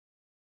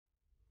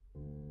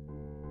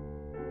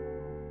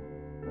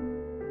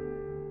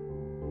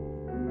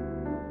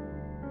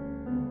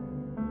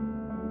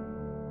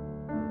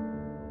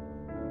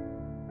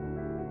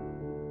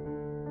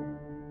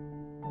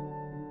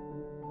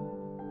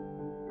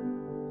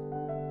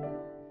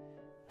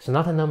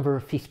Sonata number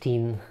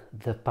 15,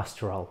 the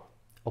Pastoral,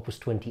 opus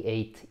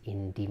 28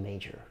 in D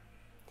major.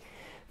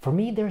 For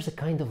me, there's a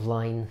kind of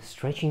line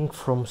stretching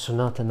from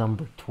Sonata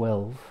number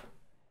 12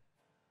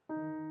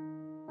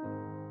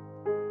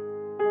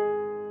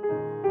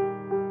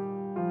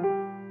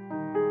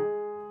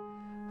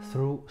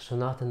 through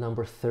Sonata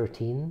number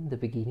 13, the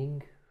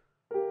beginning,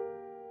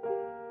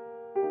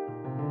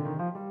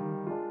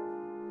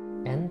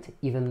 and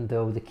even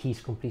though the key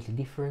is completely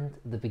different,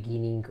 the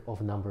beginning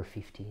of number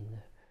 15.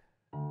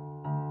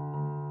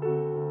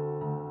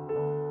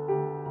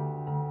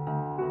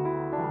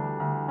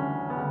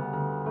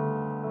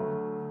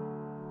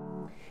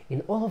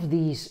 In all of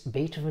these,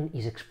 Beethoven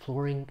is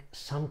exploring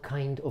some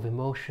kind of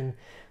emotion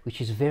which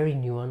is very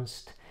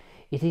nuanced.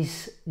 It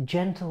is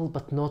gentle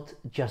but not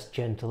just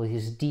gentle, it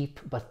is deep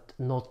but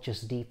not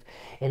just deep,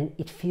 and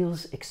it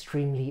feels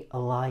extremely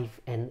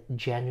alive and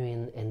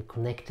genuine and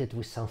connected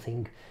with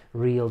something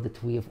real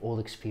that we have all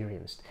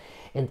experienced.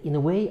 And in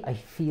a way I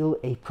feel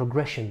a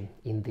progression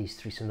in these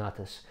three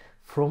sonatas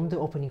from the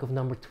opening of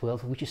number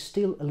 12, which is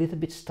still a little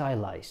bit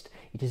stylized.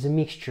 It is a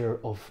mixture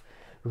of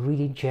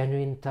really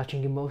genuine,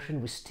 touching emotion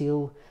with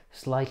still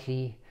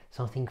slightly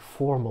something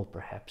formal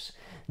perhaps.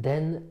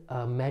 Then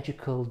a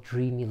magical,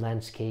 dreamy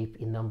landscape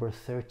in number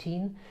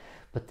 13.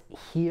 But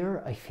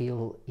here I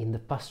feel in the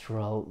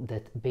Pastoral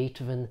that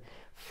Beethoven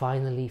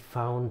finally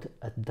found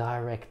a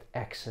direct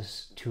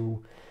access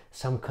to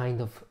some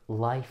kind of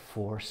life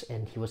force,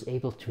 and he was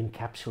able to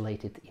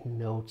encapsulate it in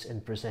notes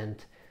and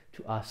present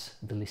to us,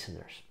 the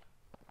listeners.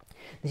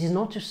 This is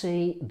not to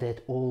say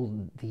that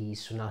all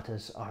these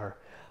sonatas are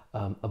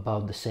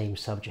about the same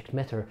subject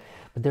matter,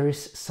 but there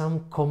is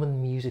some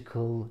common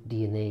musical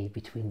DNA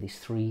between these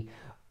three,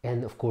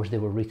 and of course they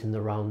were written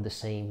around the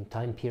same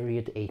time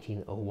period,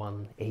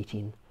 1801,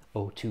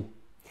 1802.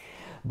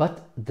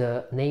 But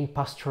the name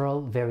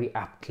Pastoral very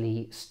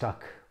aptly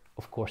stuck,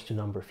 of course, to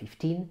number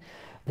 15.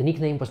 The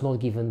nickname was not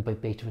given by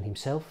Beethoven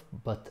himself,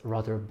 but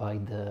rather by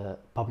the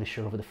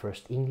publisher of the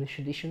first English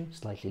edition,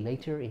 slightly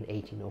later in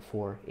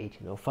 1804,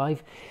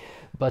 1805.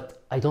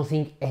 But I don't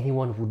think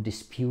anyone would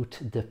dispute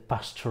the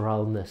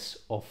pastoralness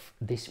of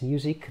this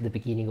music, the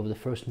beginning of the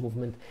first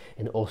movement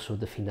and also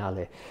the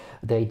finale.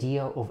 The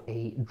idea of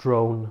a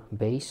drone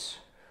bass,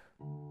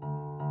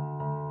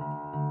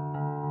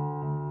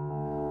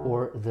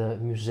 or the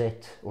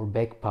musette or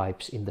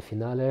bagpipes in the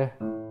finale,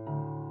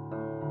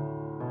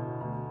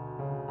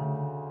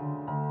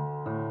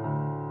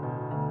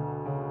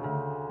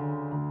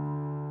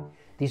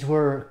 these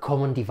were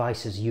common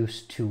devices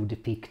used to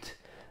depict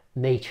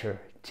nature,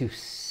 to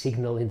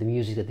signal in the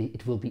music that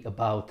it will be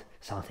about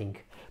something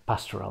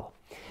pastoral.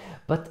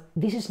 But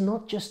this is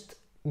not just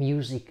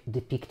music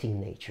depicting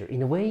nature.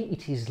 In a way,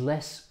 it is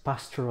less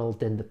pastoral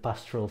than the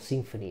Pastoral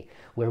Symphony,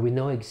 where we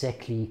know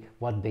exactly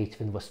what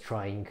Beethoven was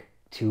trying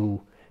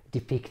to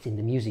depict in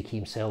the music. He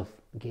himself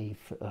gave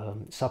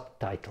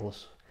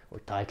subtitles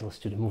or titles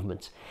to the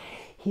movements.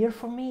 Here,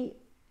 for me,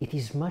 it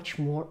is much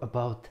more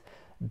about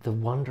the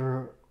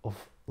wonder of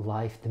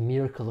life, the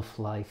miracle of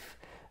life,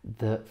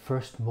 the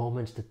first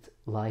moments that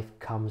life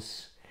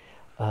comes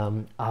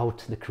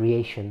out, the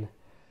creation.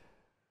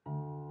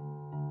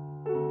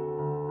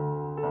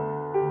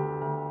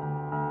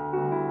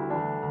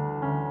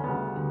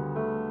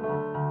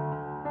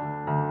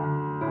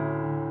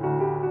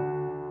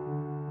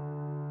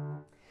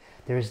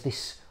 There is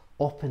this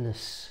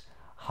openness,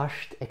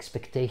 hushed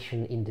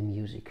expectation in the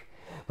music.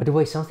 By the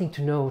way, something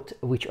to note,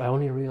 which I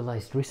only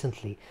realized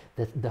recently,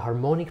 that the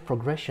harmonic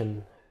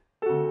progression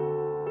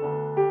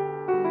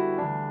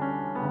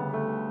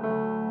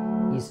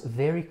is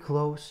very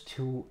close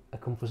to a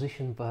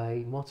composition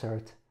by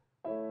Mozart,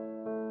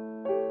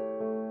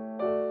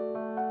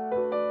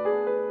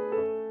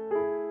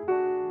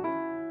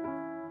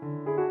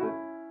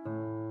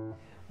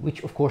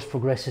 which of course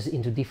progresses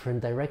into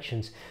different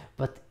directions,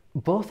 but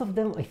both of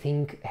them, I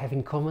think, have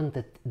in common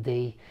that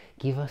they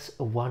give us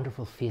a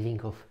wonderful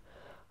feeling of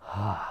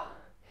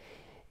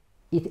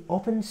It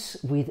opens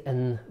with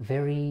a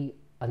very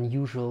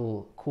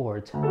unusual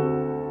chord,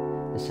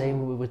 the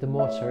same with the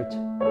Mozart.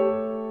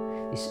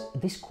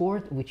 This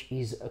chord, which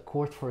is a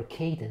chord for a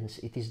cadence,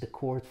 it is the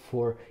chord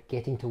for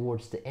getting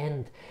towards the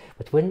end.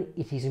 But when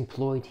it is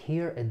employed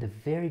here at the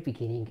very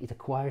beginning, it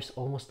acquires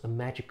almost a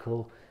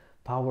magical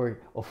power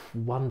of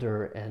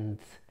wonder and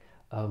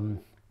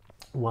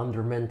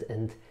wonderment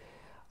and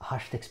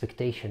hushed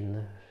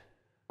expectation.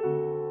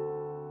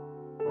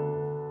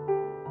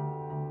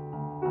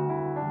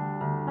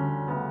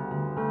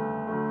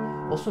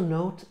 Also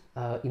note,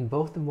 in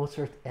both the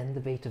Mozart and the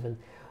Beethoven,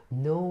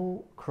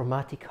 no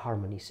chromatic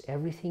harmonies.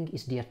 Everything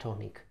is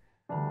diatonic.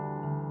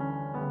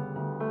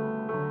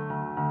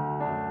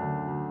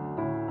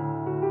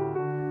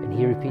 And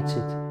he repeats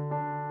it.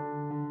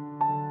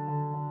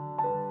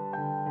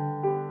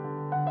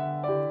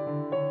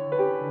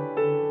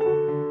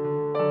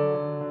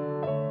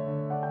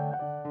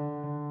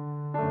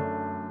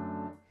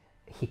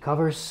 He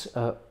covers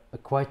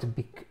quite a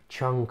big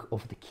chunk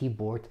of the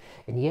keyboard,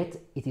 and yet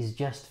it is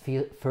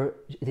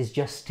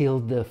just still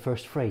the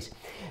first phrase.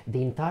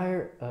 The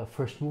entire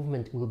first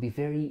movement will be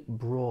very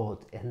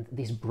broad, and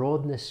this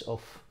broadness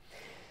of,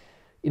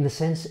 in the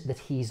sense that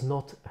he is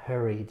not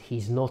hurried,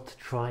 he's not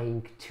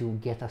trying to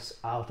get us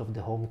out of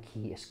the home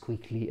key as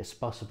quickly as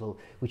possible,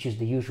 which is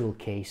the usual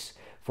case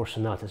for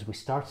sonatas. We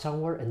start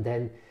somewhere and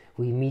then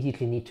we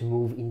immediately need to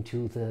move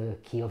into the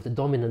key of the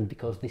dominant,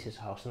 because this is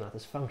how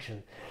sonatas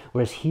function.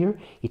 Whereas here,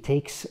 it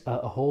takes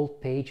a whole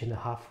page and a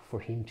half for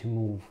him to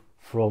move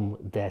from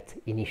that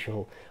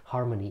initial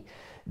harmony.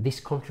 This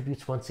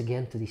contributes once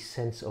again to this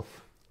sense of,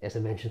 as I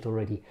mentioned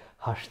already,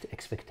 hushed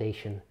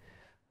expectation.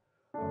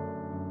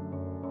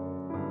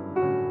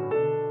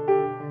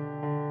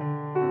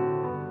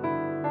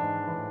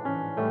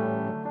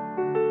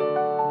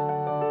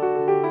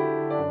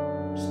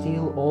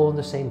 Still all in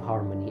the same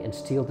harmony and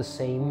still the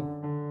same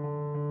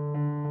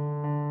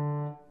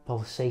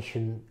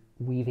pulsation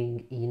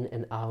weaving in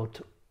and out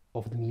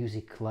of the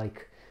music,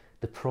 like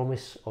the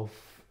promise of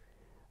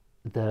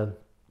the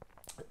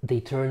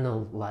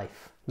eternal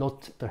life.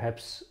 Not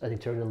perhaps an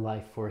eternal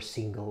life for a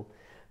single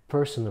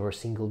person or a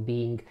single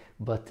being,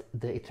 but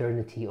the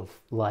eternity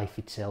of life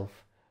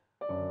itself.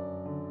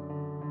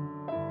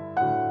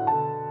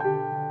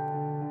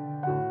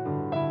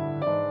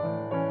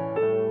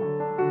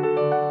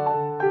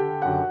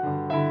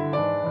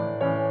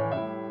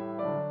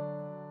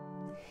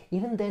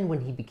 Even then,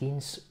 when he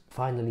begins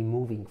finally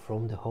moving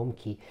from the home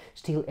key,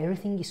 still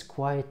everything is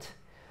quite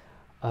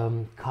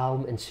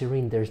calm and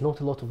serene. There's not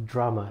a lot of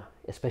drama,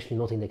 especially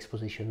not in the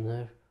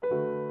exposition.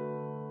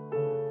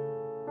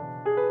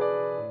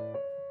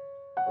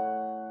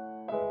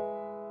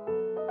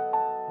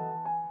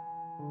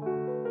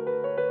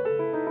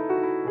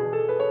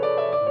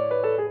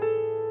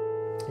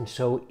 And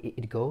so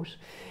it goes.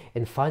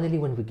 And finally,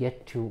 when we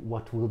get to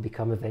what will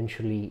become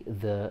eventually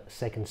the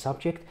second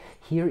subject,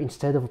 here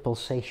instead of a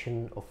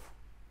pulsation of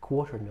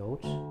quarter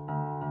notes,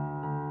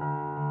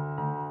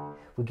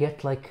 we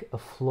get like a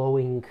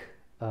flowing,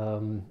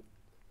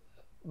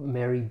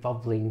 merry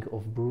bubbling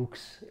of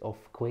brooks, of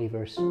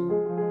quavers.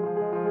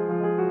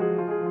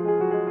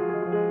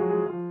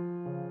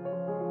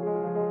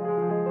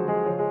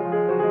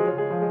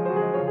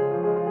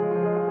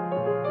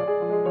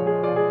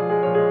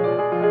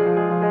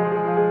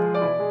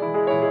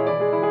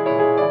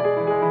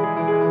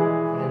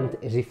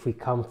 As if we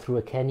come through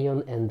a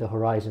canyon and the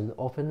horizon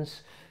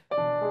opens.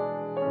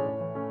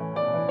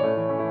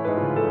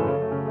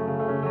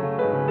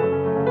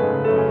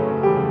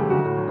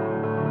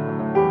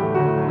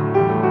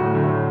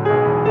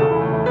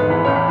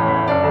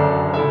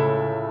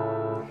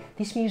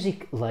 This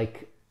music,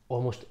 like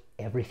almost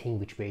everything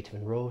which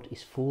Beethoven wrote,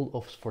 is full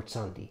of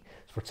sforzandi.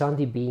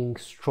 Sforzandi being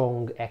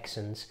strong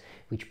accents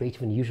which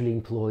Beethoven usually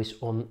employs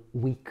on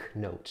weak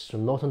notes, so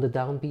not on the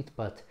downbeat,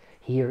 but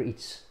here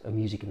it's a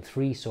music in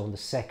three, so on the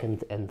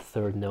second and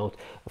third note.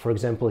 For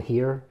example,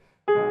 here.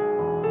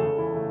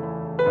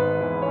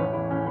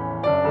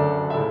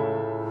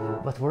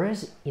 But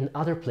whereas in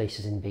other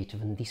places in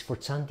Beethoven, these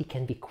sforzandi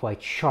can be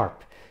quite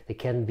sharp. They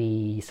can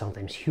be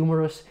sometimes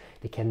humorous,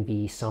 they can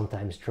be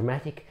sometimes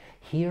dramatic.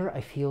 Here I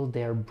feel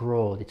they're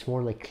broad. It's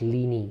more like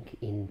leaning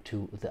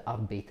into the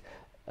upbeat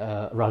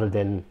rather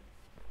than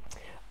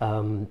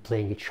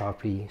playing it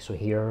sharply. So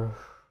here.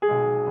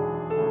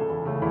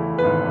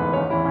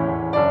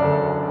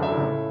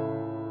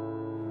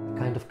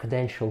 Kind of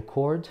cadential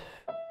chord.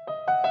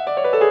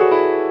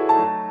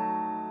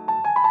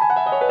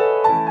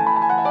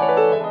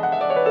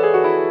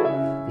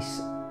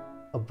 This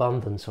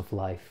abundance of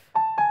life.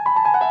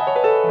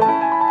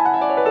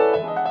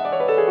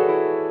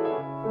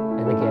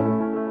 And again.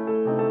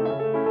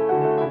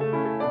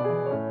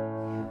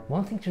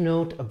 One thing to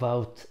note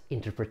about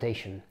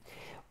interpretation.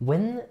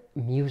 When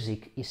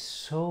music is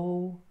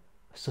so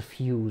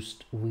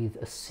suffused with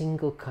a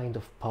single kind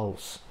of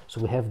pulse,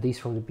 so we have this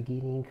from the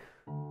beginning,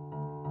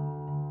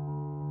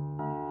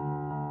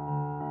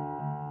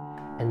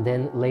 and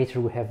then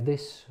later we have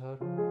this.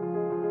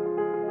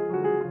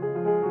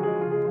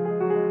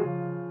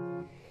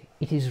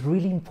 It is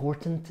really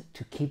important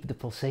to keep the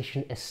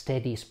pulsation as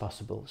steady as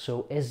possible,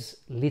 so as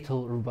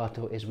little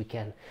rubato as we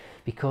can,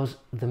 because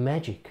the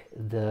magic,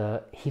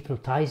 the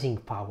hypnotizing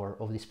power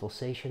of this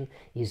pulsation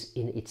is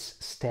in its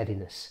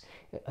steadiness,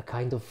 a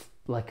kind of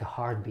like a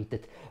heartbeat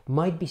that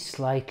might be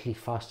slightly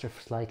faster,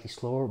 slightly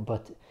slower,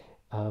 but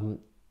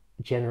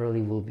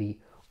generally will be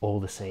all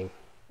the same.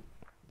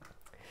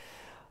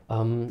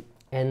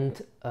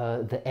 And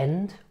the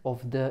end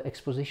of the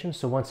exposition,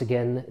 so once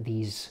again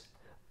these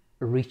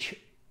rich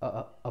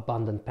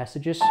abundant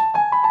passages.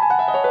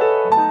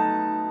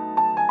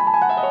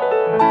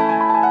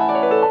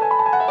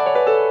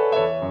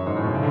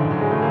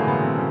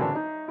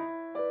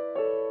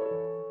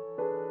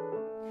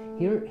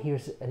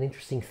 Here's an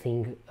interesting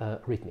thing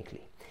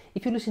rhythmically.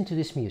 If you listen to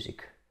this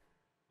music,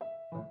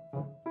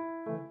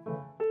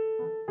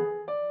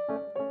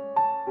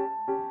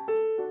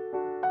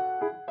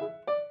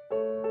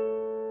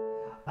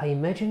 I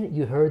imagine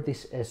you heard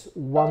this as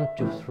 1,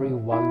 2, 3,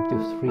 1,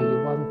 2, 3,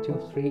 1,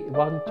 2, 3,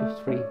 1, 2,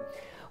 3.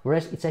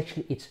 Whereas it's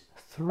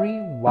 3,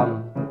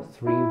 1,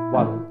 3,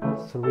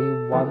 1,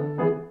 3,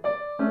 1.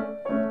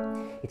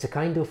 It's a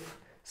kind of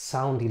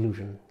sound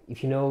illusion.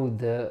 If you know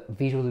the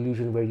visual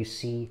illusion where you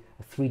see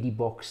a 3D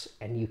box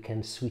and you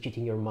can switch it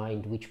in your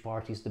mind which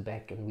part is the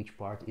back and which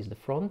part is the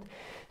front.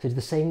 So it's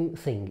the same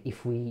thing.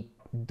 If we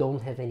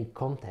don't have any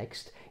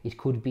context, it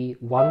could be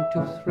 1,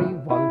 2, 3,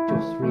 1,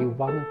 2, 3,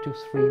 1, 2,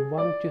 3,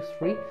 1, 2,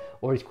 3,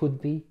 or it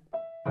could be.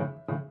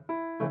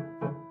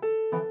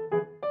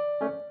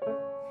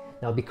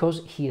 Now,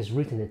 because he has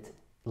written it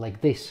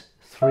like this,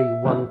 3,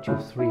 1, 2,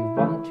 3,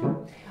 1,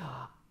 2,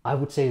 I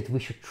would say that we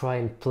should try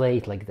and play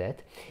it like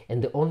that.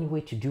 And the only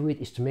way to do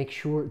it is to make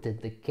sure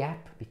that the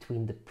gap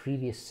between the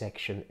previous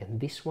section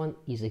and this one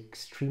is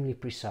extremely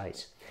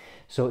precise.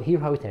 So here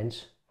how it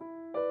ends.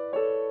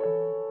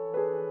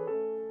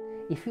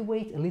 If we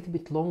wait a little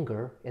bit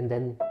longer and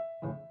then,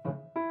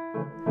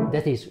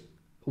 that is,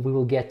 we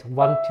will get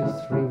 1, 2,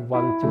 3,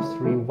 1, 2,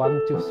 3,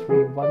 1, 2,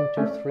 3, 1,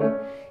 2, 3.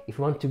 If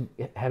we want to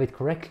have it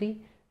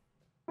correctly,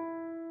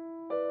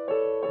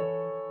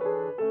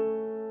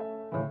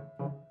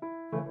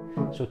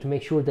 so to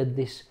make sure that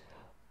this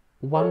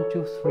 1,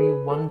 2, 3,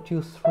 1,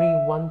 2,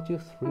 3, 1, 2,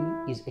 3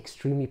 is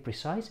extremely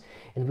precise,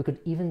 and we could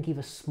even give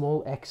a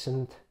small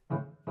accent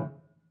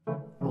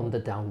on the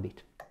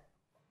downbeat.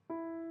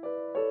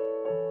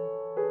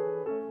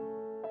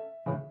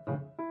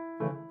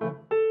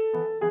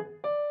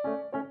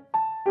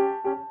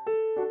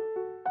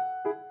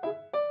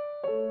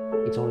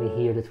 It's only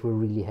here that we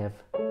really have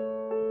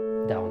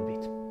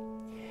downbeat.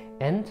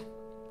 And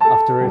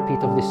after a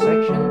repeat of this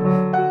section,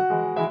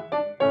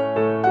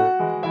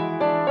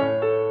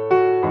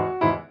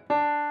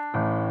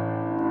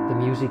 the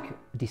music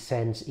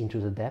descends into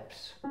the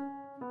depths,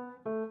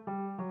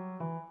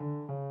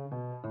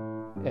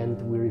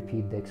 and we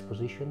repeat the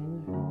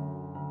exposition.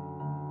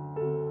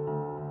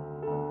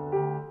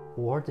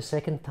 Or the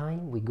second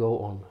time we go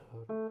on.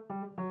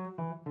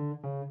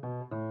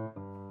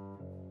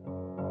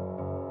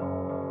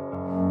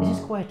 This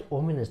is quite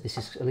ominous, this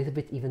is a little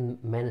bit even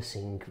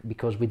menacing,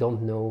 because we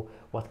don't know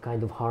what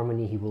kind of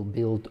harmony he will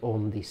build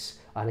on this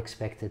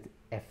unexpected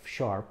F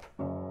sharp.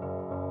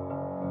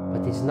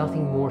 But it's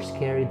nothing more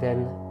scary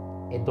than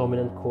a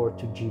dominant chord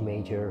to G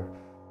major.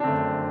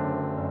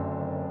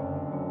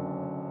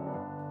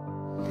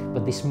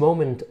 But this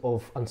moment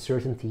of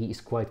uncertainty is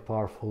quite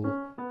powerful.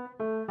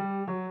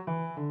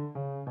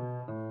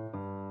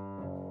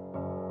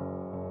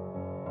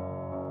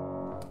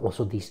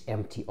 Also these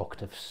empty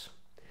octaves.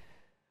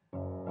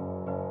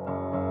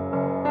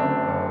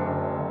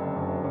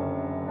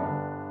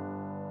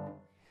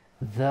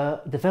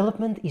 The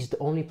development is the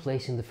only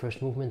place in the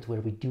first movement where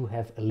we do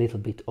have a little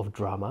bit of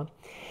drama.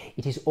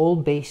 It is all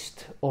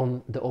based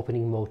on the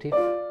opening motive.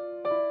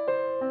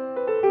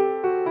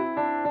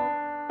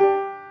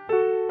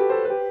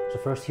 So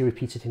first he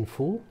repeats it in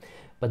full,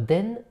 but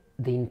then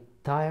the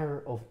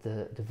entire of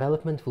the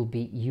development will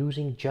be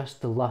using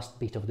just the last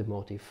bit of the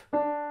motive.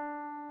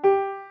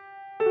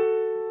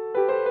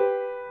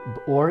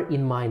 Or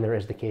in minor,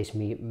 as the case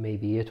may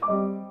be it.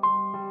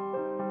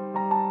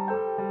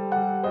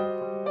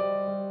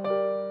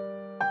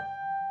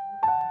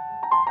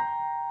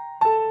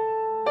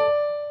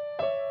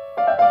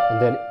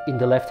 And then in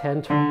the left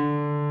hand,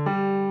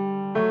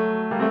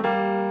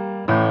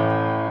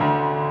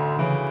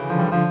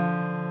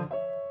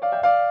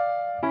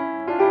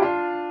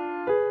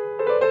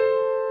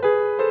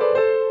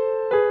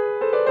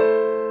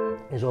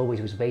 as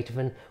always with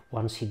Beethoven,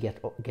 once he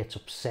gets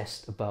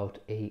obsessed about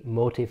a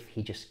motive,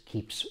 he just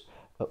keeps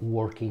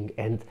working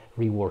and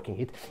reworking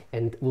it.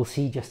 And we'll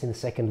see just in a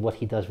second what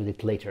he does with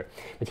it later.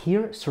 But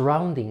here,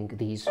 surrounding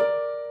these,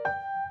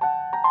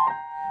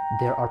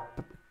 there are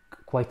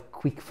quite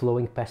quick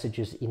flowing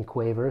passages in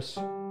quavers.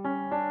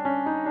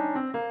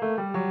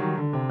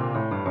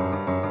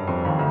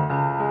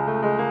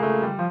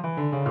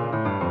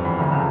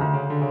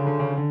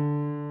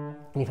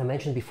 And if I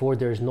mentioned before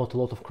there is not a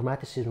lot of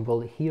chromaticism,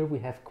 well, here we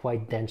have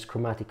quite dense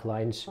chromatic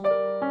lines.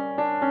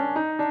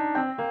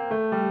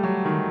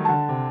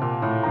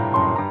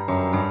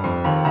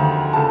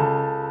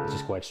 This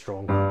is quite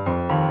strong.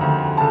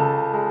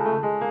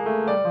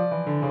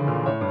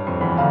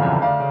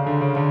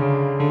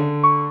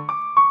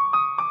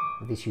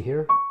 This you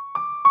hear?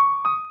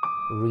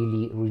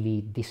 Really,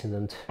 really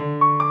dissonant.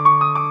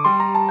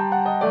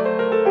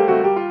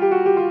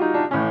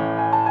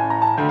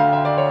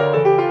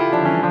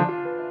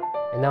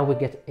 And now we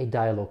get a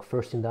dialogue,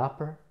 first in the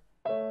upper,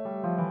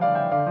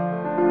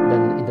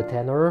 then in the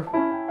tenor,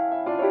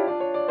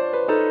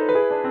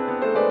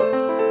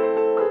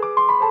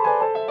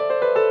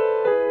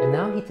 and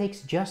now he takes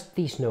just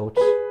these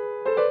notes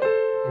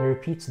and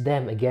repeats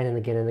them again and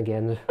again and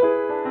again.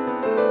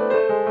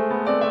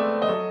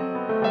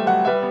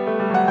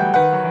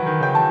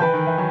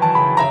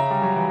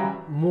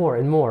 More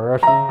and more.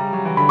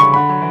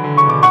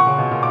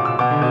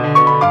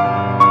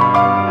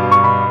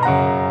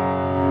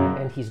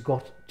 And he's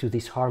got to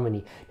this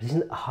harmony.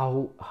 Listen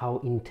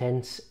how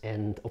intense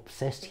and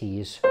obsessed he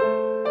is.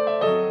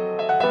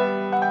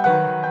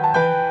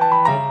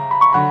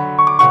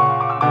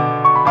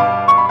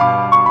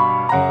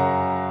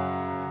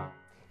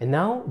 And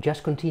now,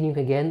 just continuing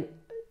again,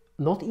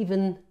 not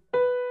even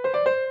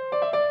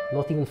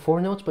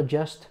 4 notes, but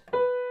just.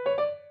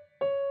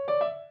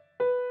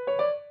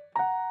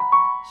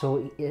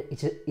 So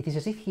it is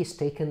as if he has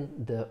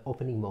taken the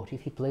opening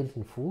motif, he played it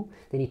in full,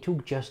 then he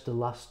took just the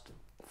last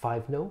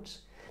 5 notes,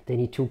 then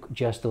he took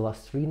just the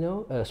last 4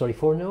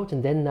 notes,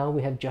 and then now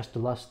we have just the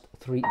last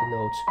 3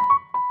 notes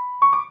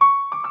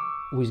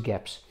with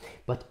gaps,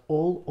 but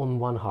all on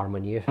one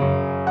harmony.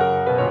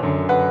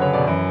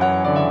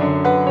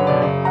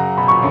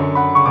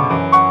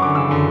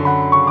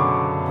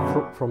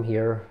 From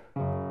here.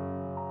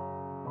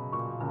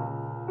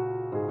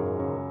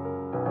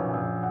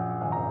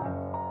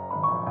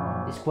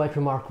 It's quite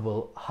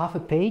remarkable. Half a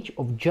page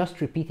of just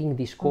repeating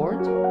this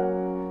chord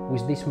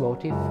with this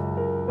motif,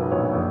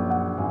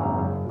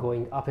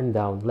 going up and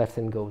down. Left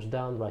hand goes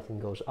down, right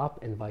hand goes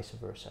up, and vice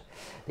versa.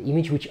 The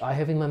image which I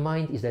have in my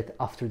mind is that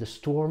after the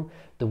storm,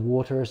 the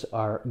waters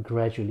are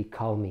gradually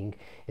calming,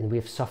 and we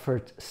have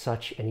suffered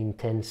such an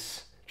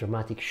intense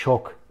dramatic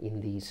shock in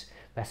these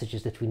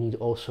passages that we need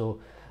also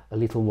a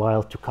little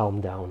while to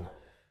calm down.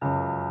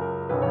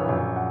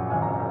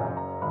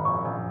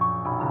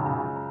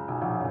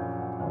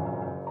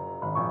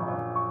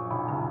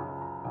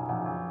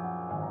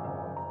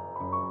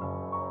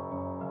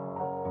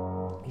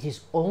 It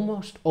is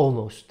almost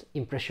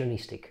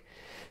impressionistic.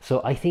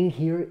 So I think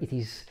here it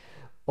is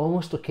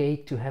almost okay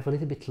to have a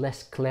little bit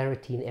less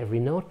clarity in every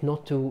note,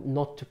 not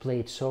to play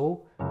it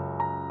so,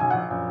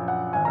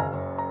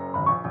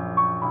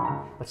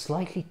 but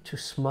slightly to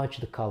smudge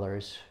the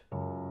colors.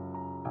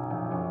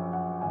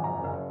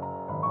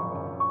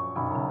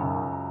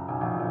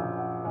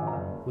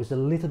 With a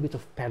little bit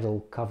of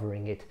pedal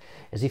covering it,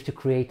 as if to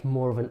create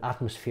more of an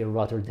atmosphere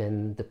rather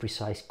than the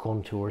precise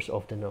contours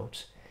of the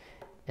notes.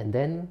 And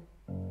then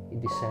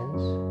it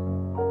descends,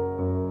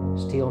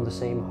 still on the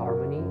same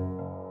harmony.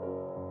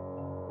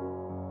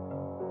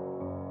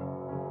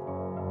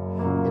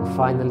 And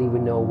finally we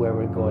know where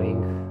we're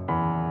going.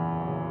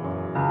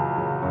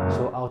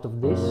 So out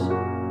of this,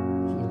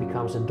 it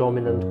becomes a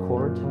dominant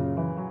chord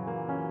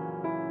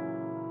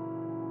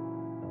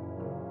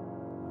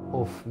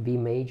of B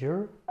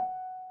major.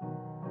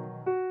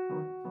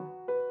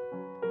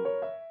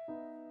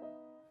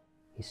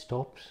 He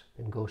stops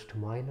and goes to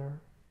minor.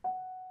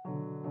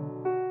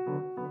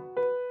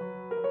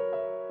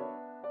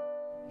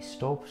 He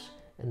stops,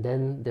 and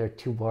then there are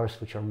 2 bars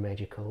which are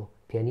magical,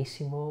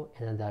 pianissimo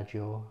and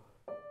adagio.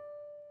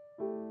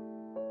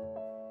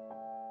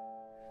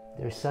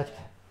 There's such,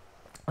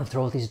 after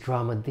all this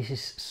drama, this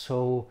is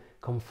so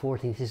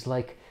comforting. This is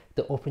like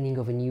the opening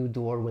of a new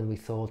door when we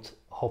thought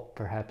hope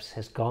perhaps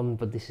has gone,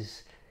 but this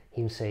is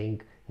him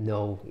saying,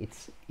 no,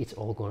 it's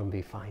all going to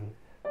be fine.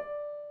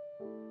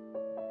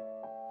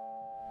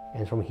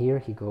 And from here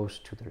he goes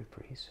to the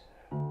reprise.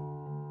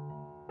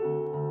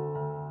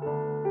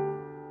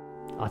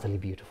 Utterly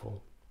beautiful.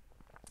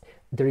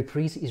 The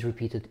reprise is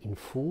repeated in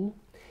full,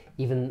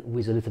 even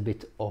with a little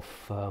bit of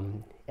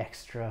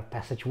extra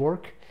passage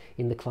work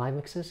in the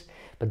climaxes.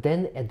 But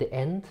then at the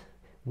end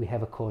we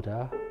have a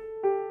coda,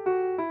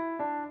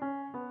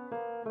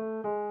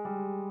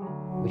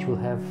 which will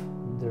have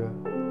the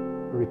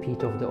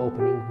repeat of the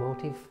opening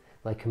motif,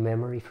 like a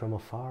memory from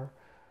afar.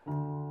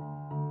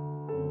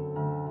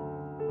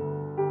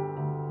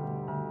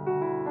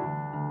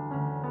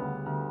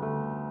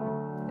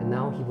 And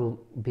now he will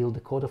build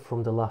the coda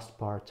from the last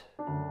part.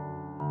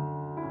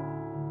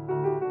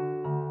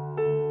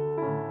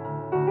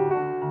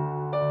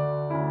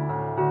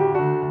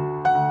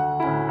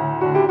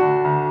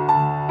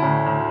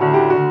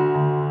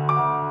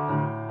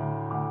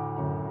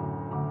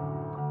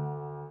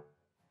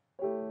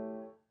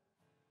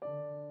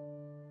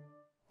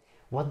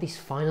 What this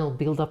final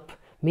build-up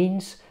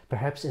means,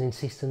 perhaps an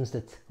insistence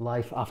that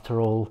life,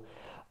 after all,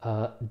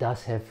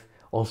 does have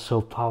also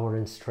power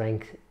and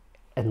strength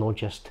and not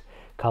just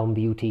calm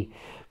beauty.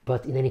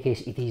 But in any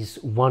case, it is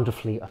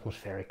wonderfully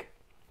atmospheric.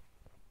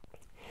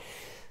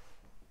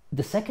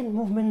 The second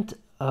movement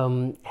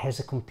has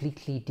a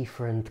completely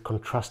different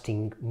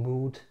contrasting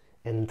mood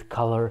and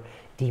color.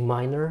 D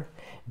minor,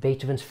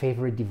 Beethoven's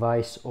favorite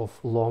device of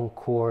long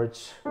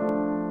chords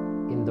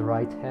in the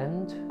right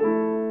hand,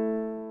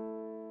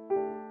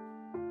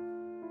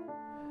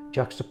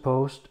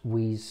 juxtaposed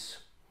with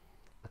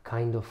a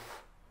kind of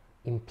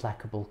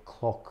implacable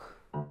clock.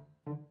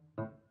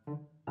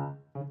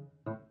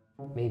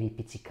 Maybe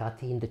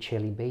pizzicati in the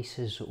cello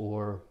basses,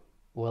 or,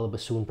 well, a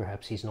bassoon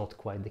perhaps is not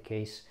quite the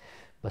case,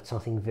 but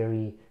something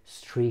very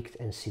strict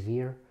and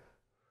severe.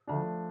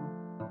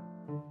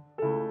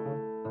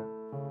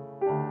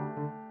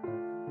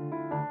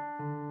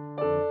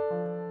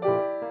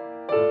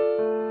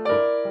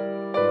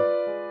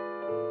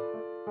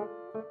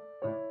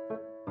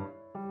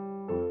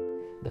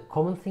 The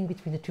common thing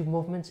between the two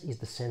movements is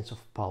the sense of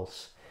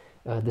pulse.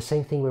 The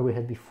same thing where we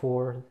had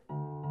before.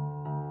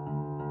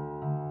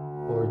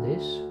 or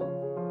this.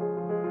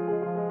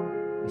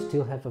 We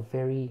still have a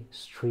very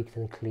strict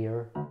and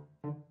clear.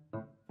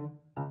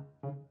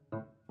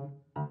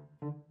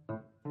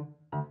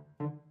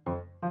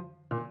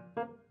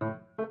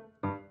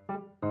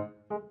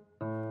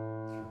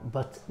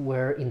 But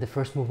where in the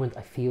first movement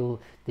I feel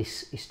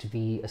this is to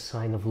be a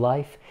sign of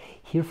life,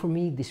 here for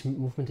me this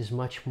movement is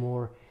much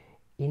more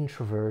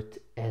introvert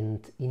and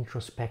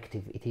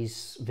introspective. It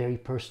is very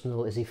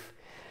personal, as if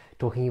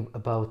talking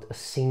about a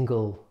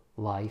single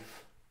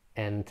life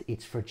and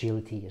its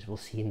fragility, as we'll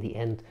see in the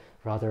end,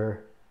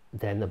 rather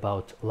than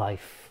about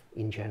life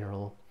in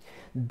general.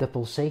 The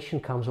pulsation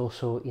comes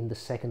also in the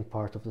second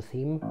part of the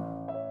theme.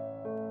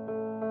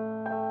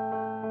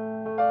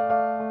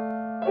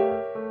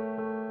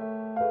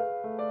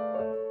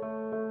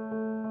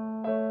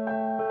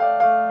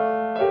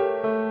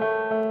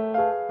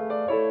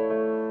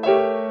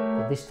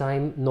 This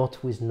time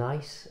not with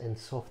nice and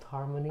soft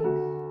harmonies,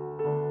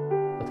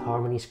 but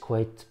harmonies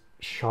quite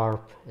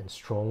sharp and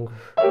strong.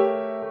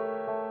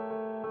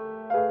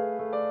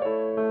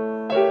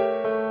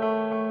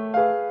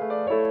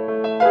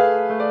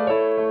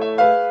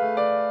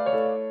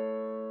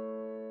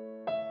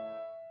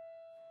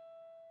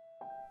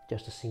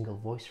 Just a single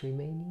voice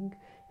remaining,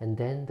 and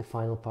then the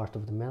final part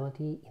of the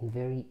melody in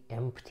very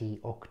empty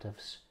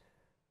octaves.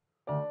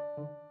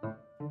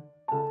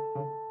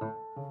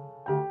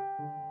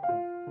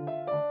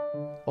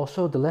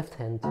 Also the left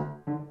hand,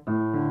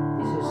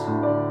 this is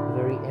a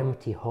very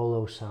empty,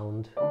 hollow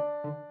sound.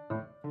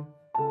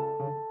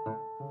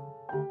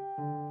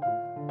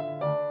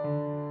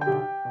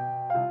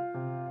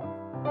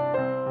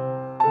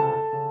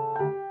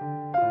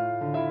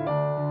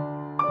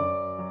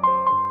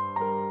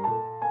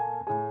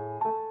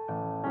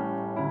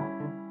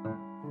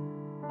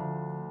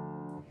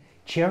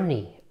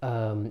 Czerny,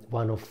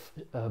 one of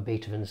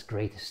Beethoven's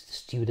greatest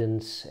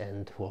students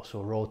and who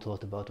also wrote a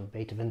lot about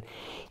Beethoven,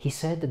 he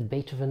said that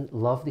Beethoven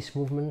loved this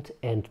movement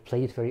and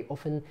played it very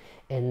often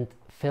and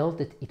felt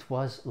that it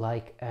was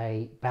like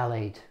a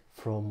ballad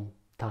from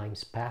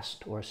times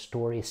past, or a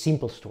story, a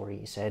simple story,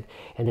 he said,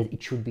 and that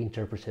it should be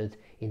interpreted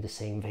in the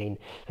same vein.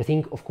 I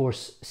think, of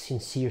course,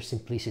 sincere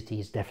simplicity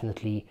is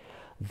definitely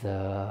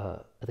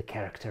the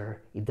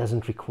character. It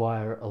doesn't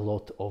require a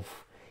lot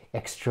of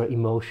extra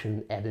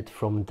emotion added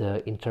from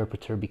the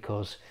interpreter,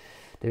 because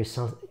there's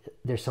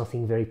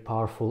something very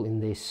powerful in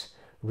this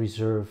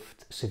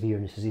reserved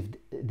severeness. As if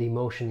the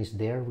emotion is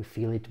there, we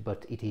feel it,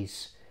 but it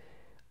is,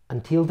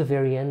 until the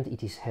very end,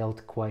 it is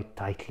held quite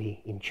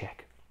tightly in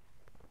check.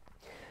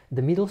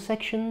 The middle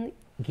section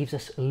gives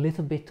us a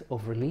little bit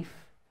of relief.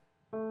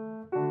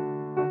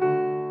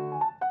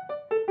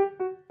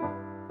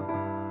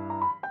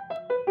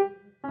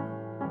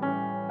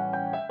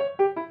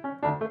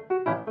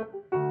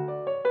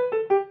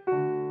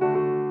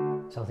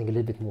 Something a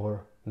little bit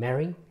more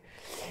merry,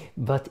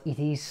 but it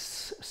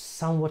is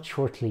somewhat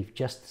short-lived.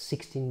 Just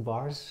 16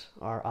 bars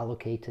are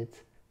allocated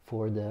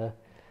for the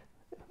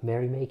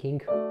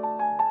merrymaking.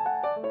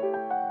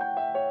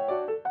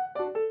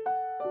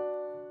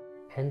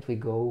 And we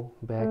go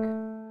back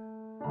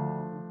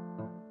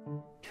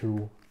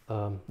to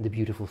the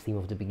beautiful theme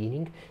of the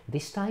beginning.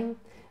 This time,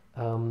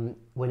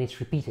 when it's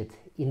repeated,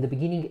 in the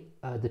beginning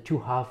the two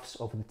halves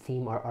of the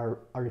theme are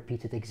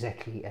repeated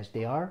exactly as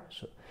they are.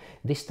 So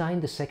this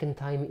time, the second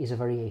time, is a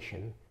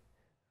variation.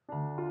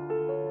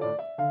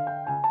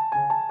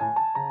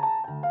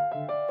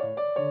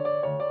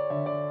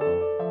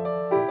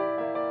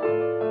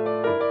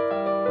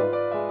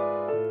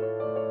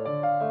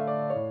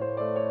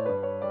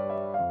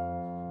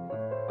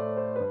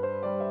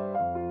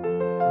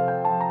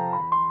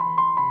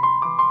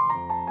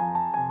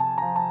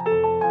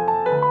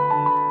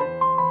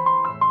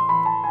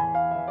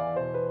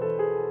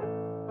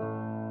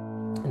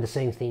 And the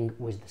same thing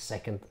with the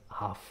second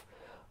half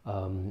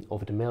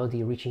of the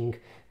melody, reaching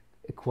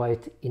a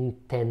quite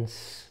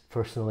intense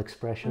personal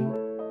expression.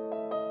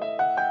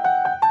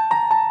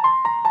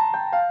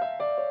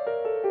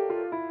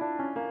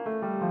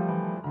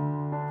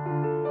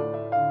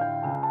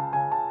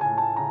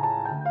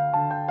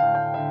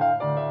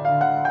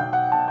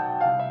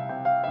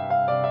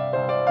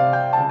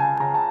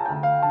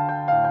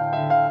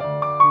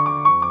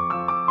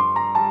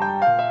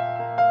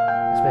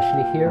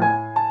 Especially here.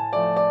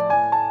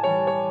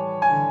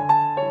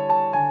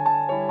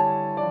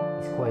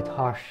 Quite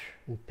harsh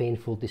and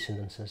painful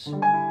dissonances.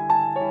 And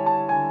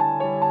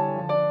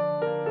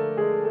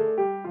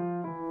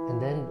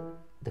then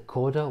the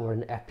coda, or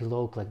an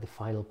epilogue, like the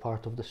final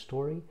part of the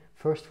story,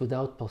 first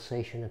without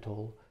pulsation at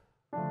all.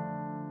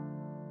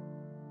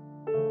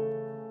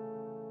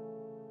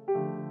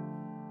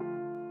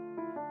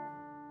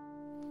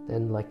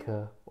 Then like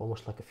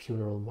almost like a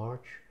funeral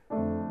march.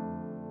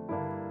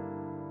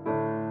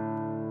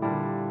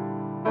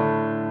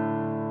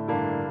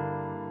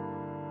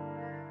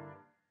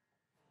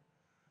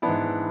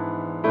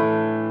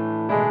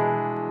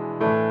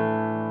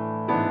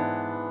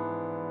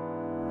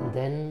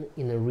 Then,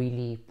 in a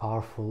really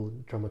powerful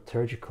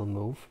dramaturgical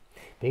move,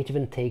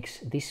 Beethoven takes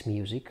this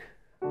music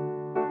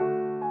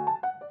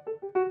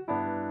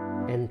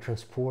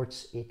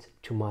transports it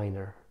to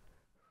minor.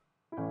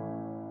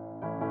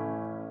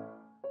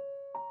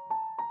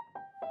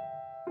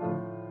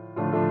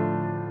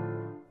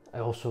 I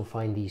also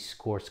find these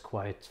chords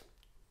quite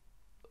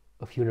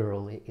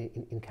funeral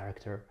in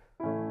character.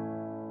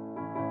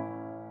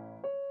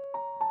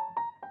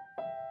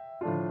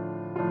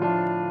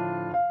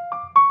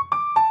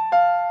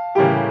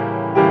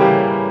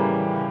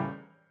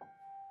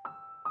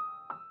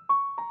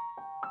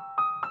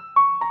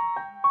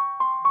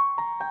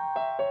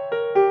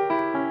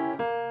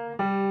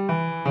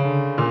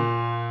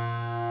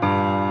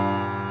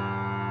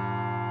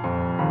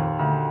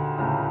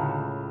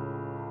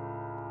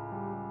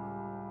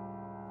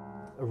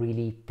 A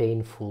really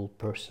painful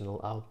personal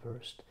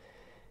outburst,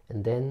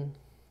 and then,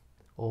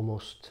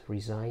 almost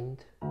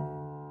resigned,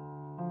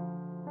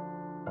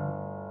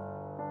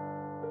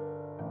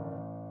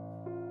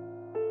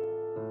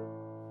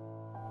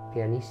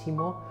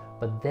 pianissimo,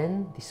 but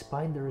then,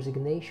 despite the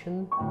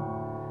resignation,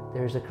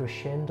 there's a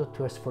crescendo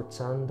to a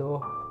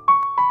sforzando,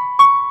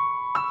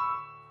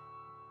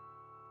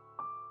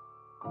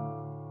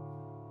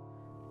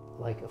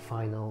 like a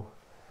final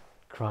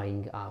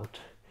crying out.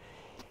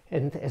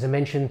 And as I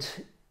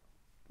mentioned,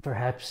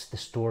 perhaps the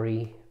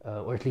story,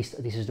 or at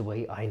least this is the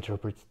way I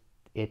interpret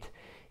it,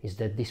 is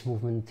that this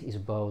movement is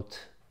about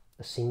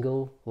a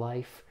single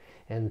life,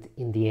 and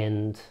in the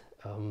end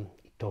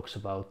it talks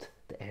about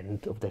the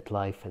end of that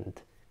life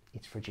and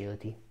its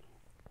fragility.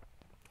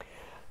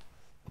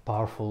 A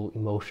powerful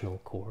emotional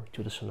core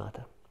to the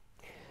sonata.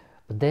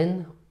 But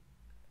then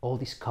all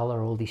this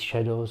color, all these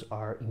shadows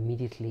are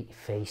immediately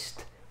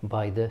effaced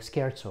by the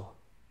scherzo.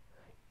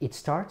 It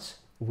starts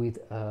with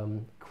a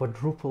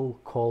quadruple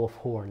call of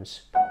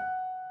horns.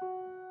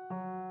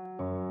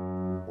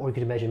 Or you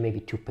could imagine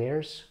maybe two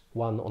pairs,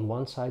 one on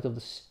one side of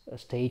the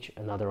stage,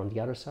 another on the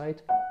other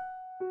side.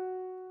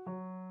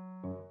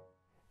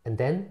 And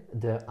then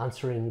the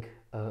answering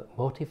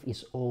motive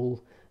is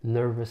all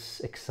nervous,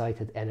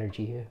 excited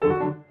energy.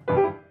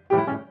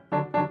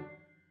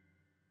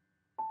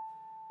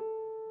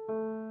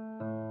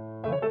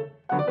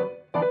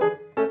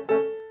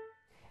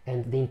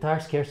 And the entire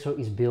scherzo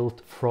is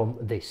built from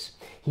this.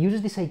 He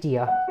uses this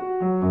idea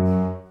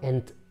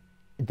and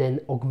then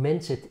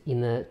augments it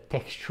in a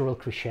textural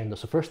crescendo.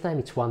 So first time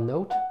it's one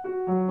note,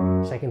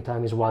 second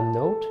time is one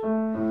note,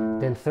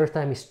 then third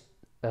time is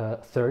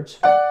thirds,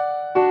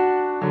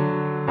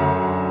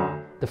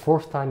 the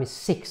fourth time is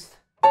sixth,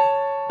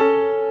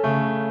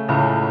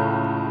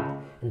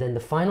 and then the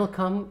final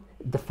time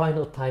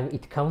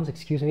it comes,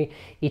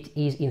 it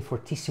is in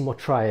fortissimo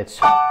triads.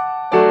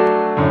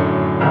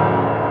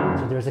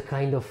 So there's a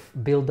kind of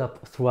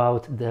build-up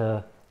throughout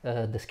the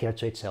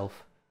scherzo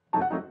itself.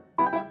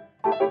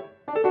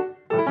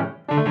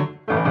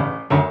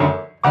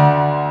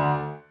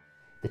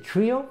 The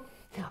trio,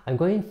 I'm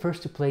going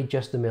first to play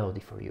just the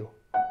melody for you.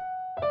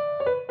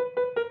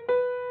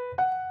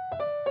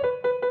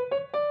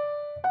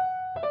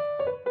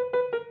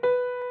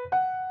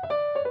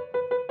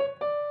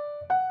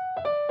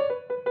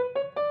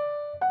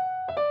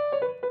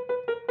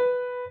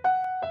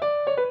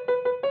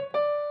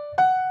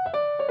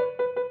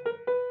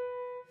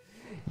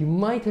 You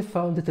might have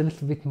found it a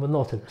little bit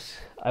monotonous,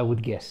 I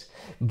would guess.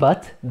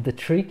 But the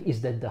trick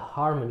is that the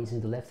harmonies in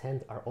the left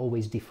hand are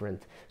always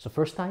different. So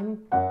first time,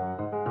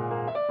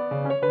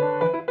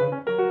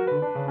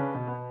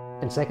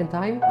 and second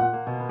time.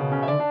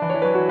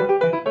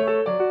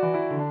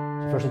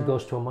 So first it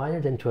goes to a minor,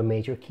 then to a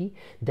major key.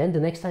 Then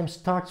the next time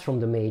starts from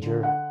the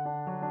major,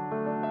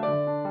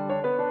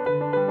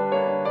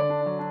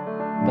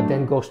 but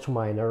then goes to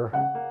minor.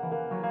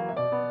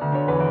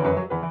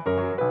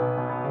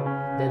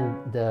 Then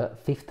the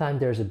fifth time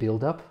there's a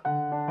build-up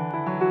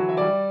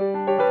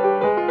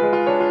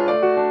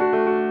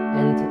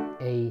and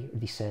a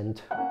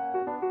descent.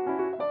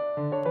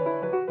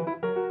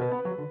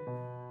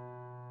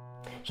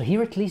 So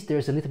here at least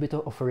there's a little bit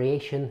of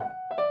variation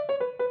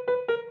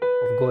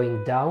of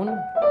going down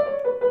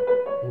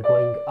and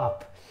going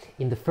up.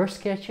 In the first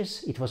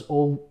sketches it was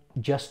all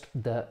just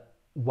the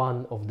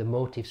one of the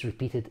motifs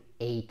repeated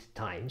 8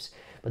 times,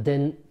 but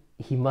then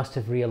he must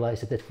have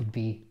realized that that would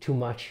be too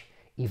much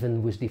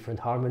even with different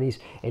harmonies,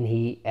 and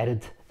he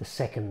added the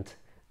second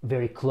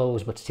very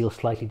close but still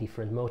slightly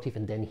different motif,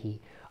 and then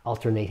he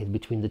alternated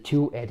between the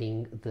two,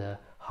 adding the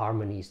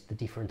harmonies, the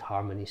different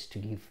harmonies, to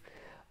give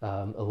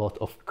a lot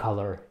of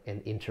color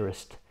and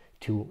interest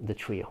to the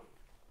trio.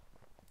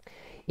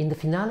 In the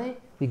finale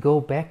we go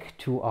back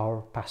to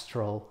our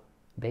pastoral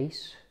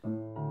bass.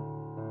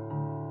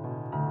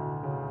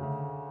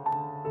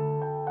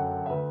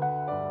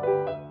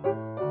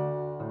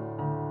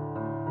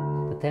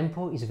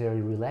 Tempo is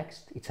very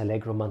relaxed, it's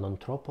allegro ma non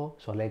troppo,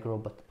 so allegro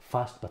but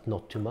fast but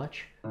not too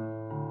much.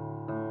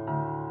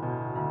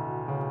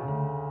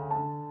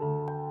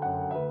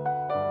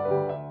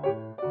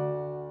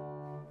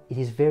 It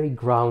is very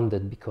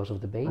grounded because of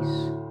the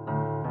bass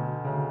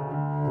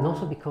and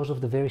also because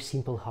of the very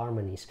simple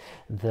harmonies.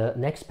 The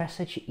next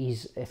passage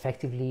is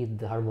effectively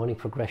the harmonic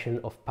progression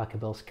of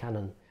Pachelbel's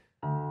canon.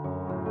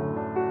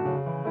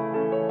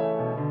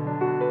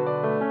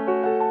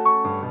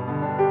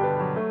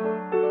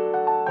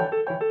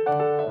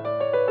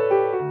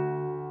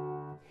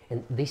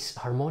 this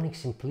harmonic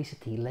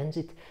simplicity lends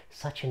it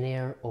such an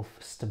air of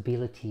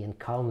stability and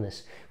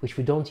calmness, which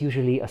we don't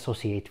usually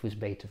associate with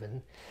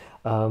Beethoven.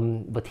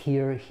 But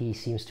here he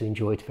seems to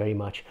enjoy it very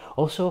much.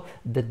 Also,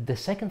 the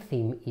second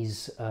theme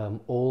is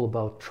all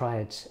about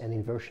triads and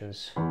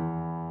inversions.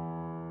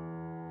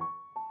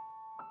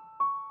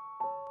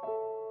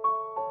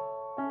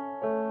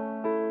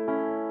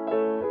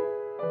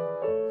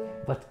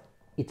 But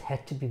it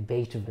had to be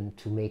Beethoven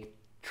to make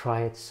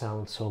triads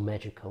sound so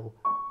magical,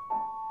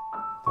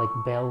 like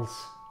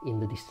bells in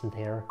the distant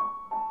air.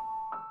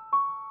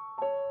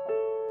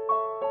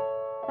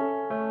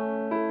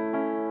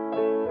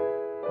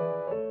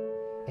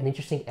 An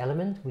interesting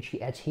element which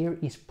he adds here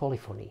is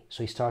polyphony.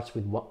 So he starts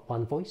with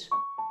one voice,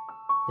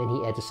 then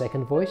he adds a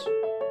second voice,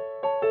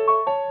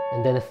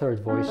 and then a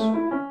third voice.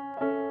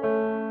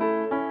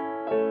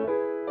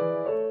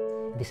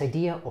 This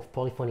idea of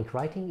polyphonic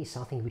writing is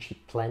something which he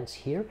plants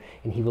here,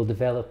 and he will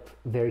develop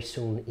very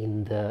soon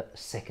in the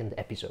second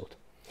episode.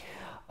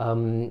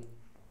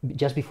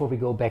 Just before we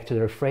go back to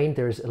the refrain,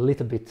 there's a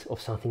little bit of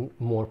something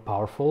more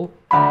powerful.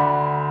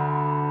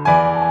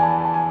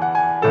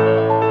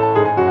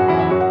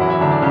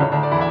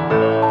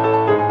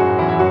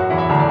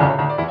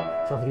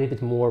 Something a little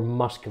bit more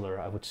muscular,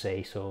 I would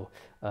say. So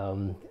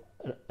a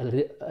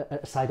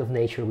side of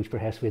nature which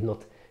perhaps we have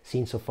not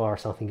seen so far,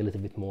 something a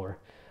little bit more,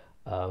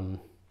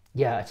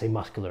 yeah, I'd say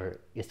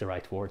muscular is the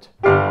right word.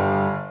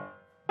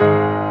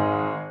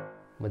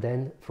 But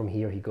then from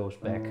here he goes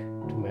back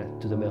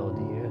to the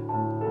melody.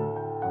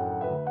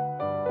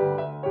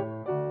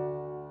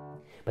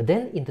 But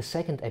then in the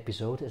second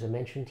episode, as I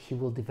mentioned, he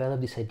will develop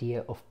this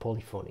idea of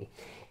polyphony.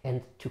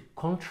 And to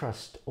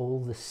contrast all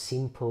the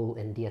simple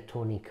and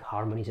diatonic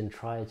harmonies and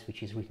triads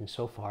which is written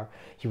so far,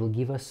 he will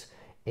give us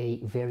a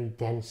very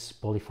dense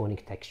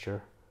polyphonic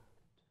texture.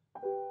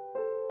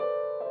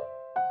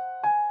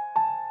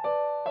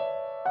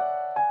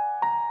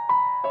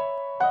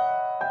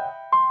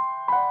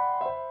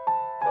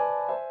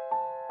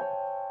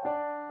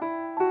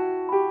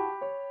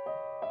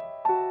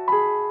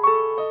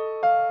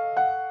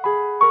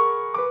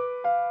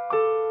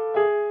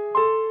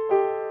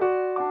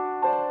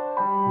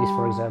 This,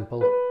 for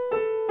example,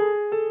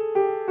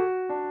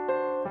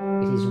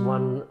 it is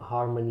one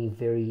harmony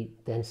very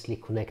densely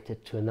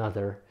connected to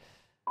another.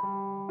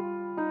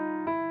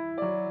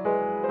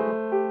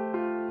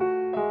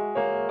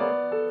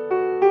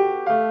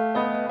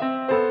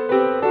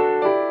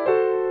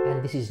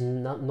 And this is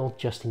not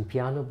just in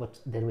piano,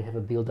 but then we have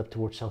a build-up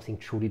towards something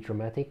truly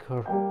dramatic.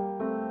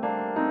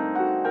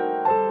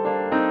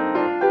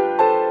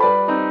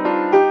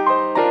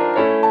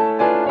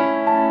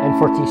 And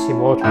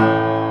fortissimo.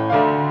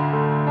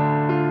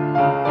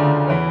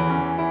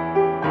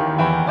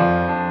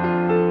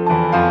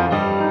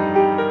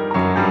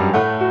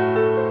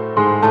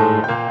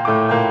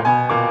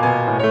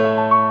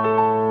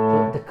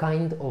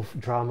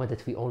 Drama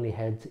that we only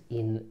had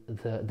in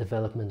the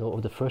development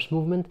of the first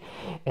movement,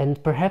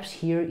 and perhaps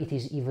here it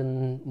is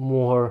even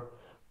more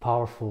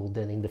powerful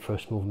than in the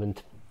first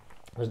movement.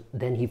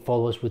 Then he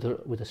follows with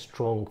a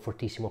strong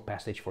fortissimo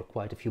passage for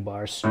quite a few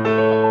bars.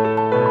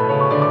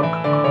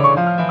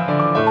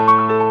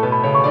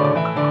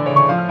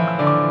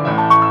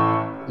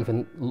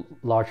 Even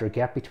larger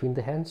gap between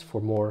the hands for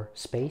more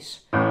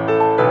space.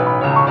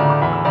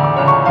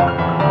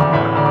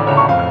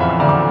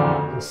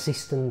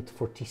 Insistent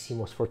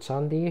fortissimo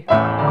sforzandi.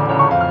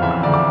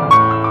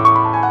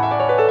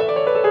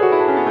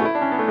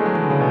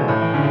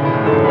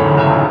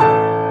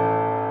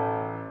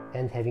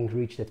 And having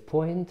reached that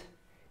point,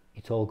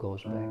 it all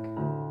goes back.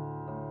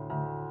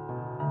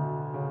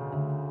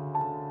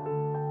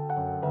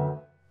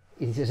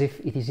 It is as if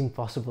it is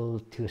impossible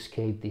to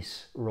escape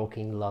this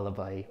rocking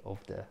lullaby of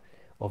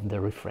the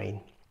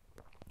refrain.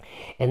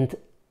 And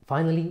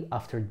finally,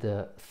 after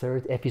the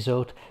third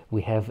episode,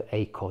 we have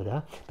a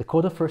coda. The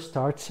coda first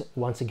starts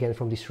once again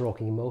from this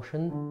rocking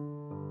emotion.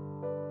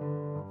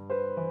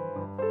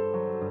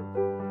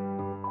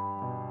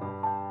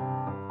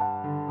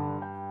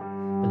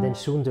 And then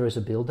soon there is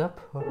a build-up.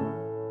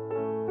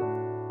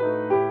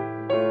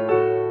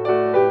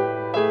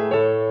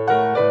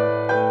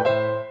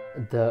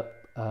 The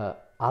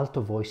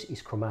alto voice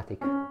is chromatic.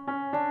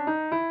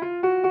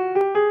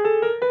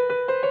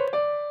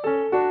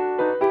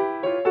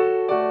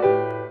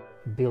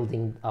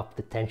 Building up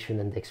the tension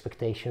and the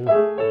expectation. Then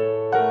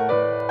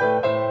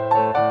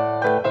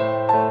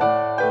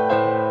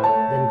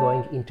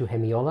going into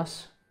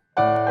hemiolas.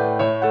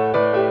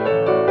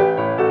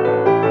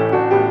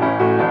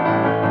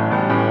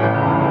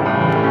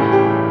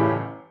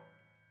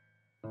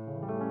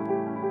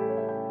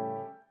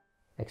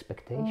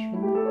 Expectation.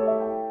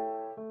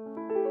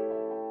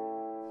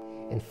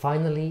 And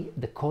finally,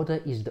 the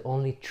coda is the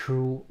only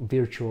true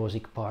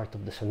virtuosic part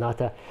of the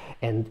sonata,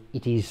 and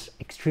it is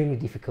extremely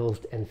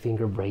difficult and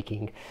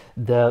finger-breaking.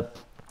 The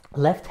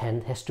left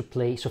hand has to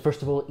play, so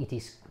first of all, it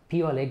is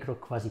più allegro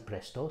quasi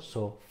presto,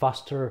 so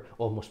faster,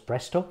 almost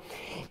presto.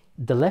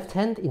 The left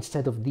hand,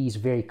 instead of these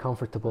very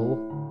comfortable,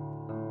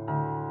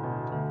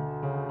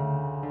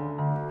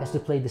 has to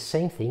play the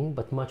same thing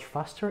but much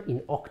faster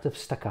in octave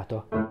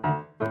staccato.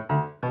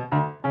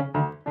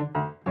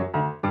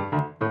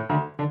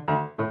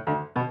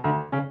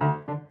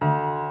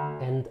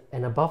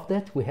 And above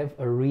that we have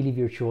a really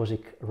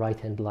virtuosic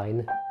right-hand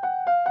line.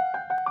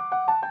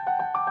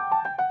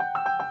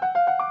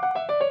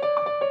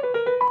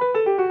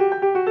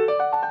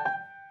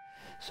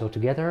 So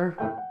together.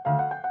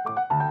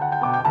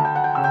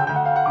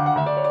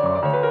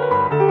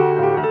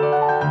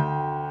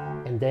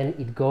 And then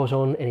it goes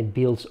on and it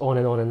builds on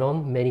and on and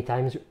on, many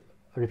times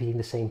repeating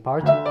the same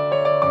part. And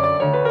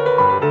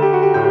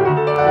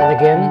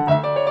again.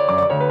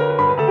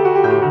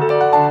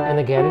 And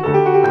again.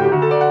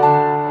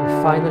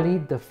 And finally,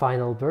 the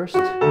final burst.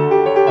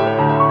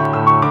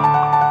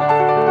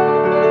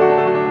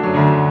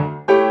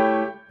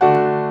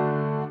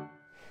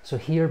 So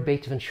here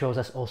Beethoven shows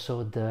us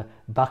also the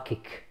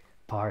Bacchic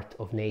part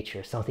of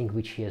nature, something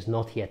which he has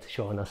not yet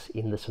shown us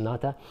in the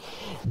sonata.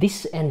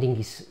 This ending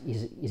is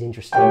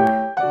interesting.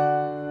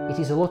 It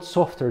is a lot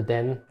softer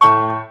than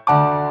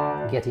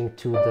getting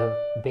to the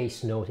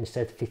bass note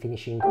instead of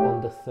finishing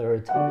on the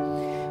third.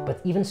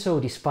 But even so,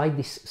 despite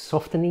this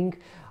softening,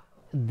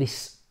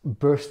 this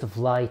burst of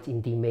light in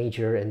D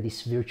major and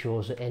this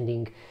virtuoso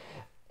ending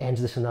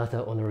ends the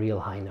sonata on a real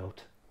high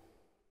note.